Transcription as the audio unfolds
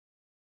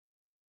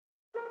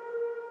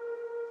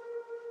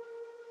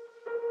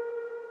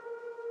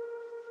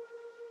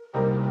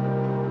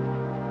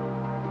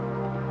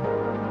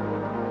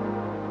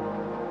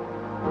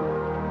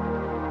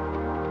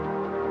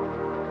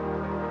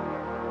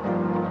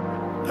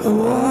I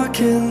walk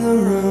in the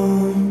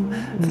room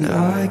and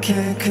I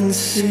can't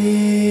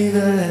conceive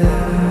it.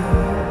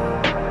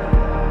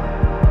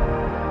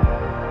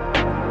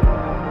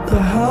 The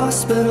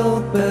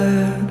hospital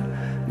bed,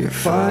 you're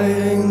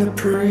fighting to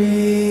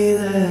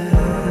breathe in.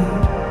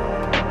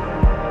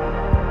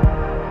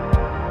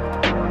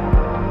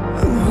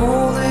 I'm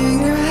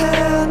holding your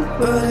hand,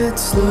 but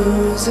it's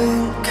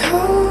losing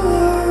color.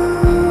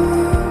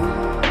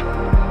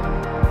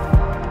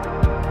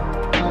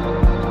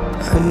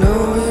 I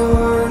know you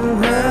aren't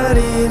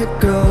ready to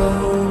go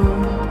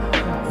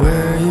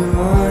where you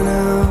are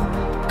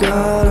now,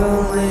 God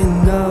only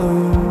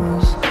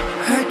knows.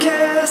 I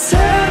guess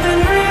heaven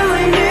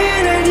really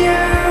needed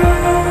you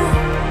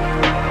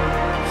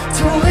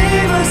to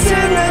leave us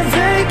in that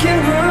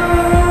vacant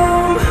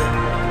room.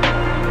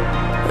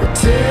 A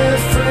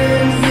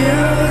different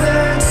you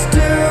that's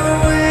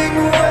doing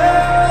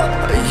well,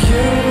 a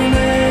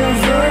universally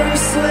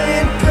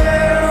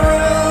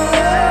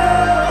parallel.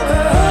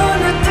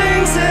 100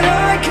 things that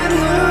I could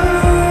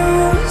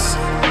lose,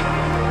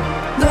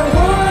 not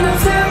one of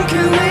them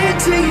can lead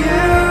to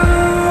you.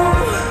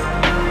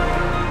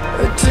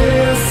 A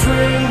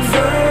different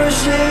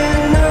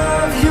version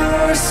of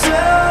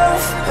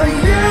yourself, a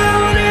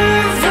universally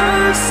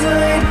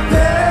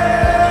parallel.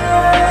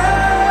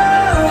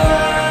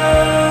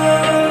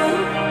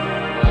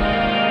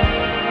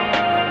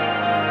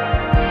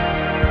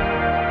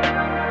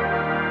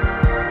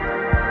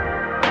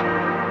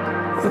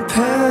 A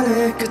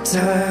panic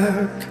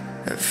attack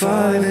at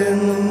 5 in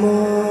the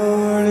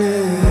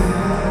morning.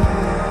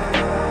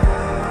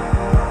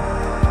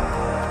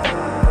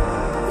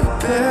 We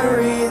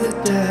bury the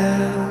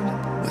dead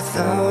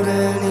without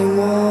any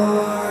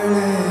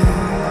warning.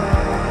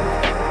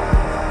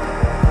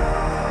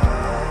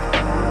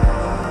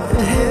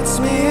 It hits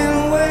me in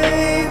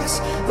waves,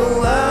 the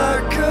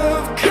lack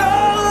of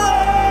color.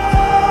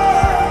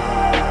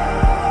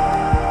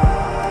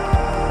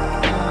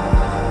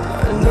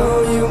 I know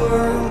you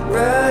weren't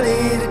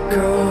ready to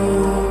go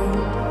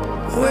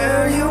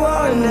where you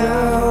are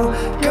now,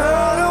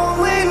 God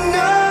only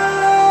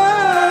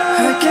knows.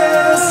 I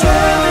guess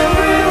heaven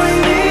really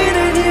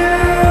needed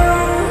you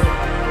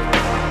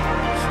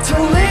to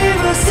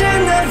leave us in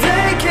that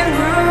vacant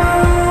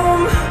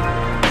room.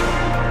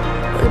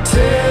 A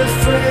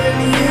different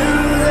you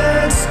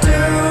that's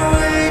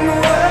doing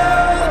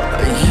well,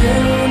 a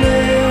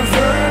universally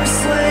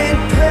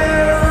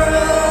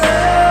parallel.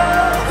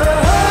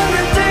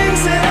 100 things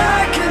that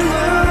I could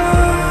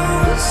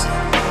lose,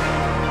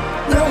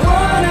 not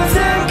one of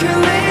them can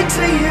lead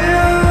to you.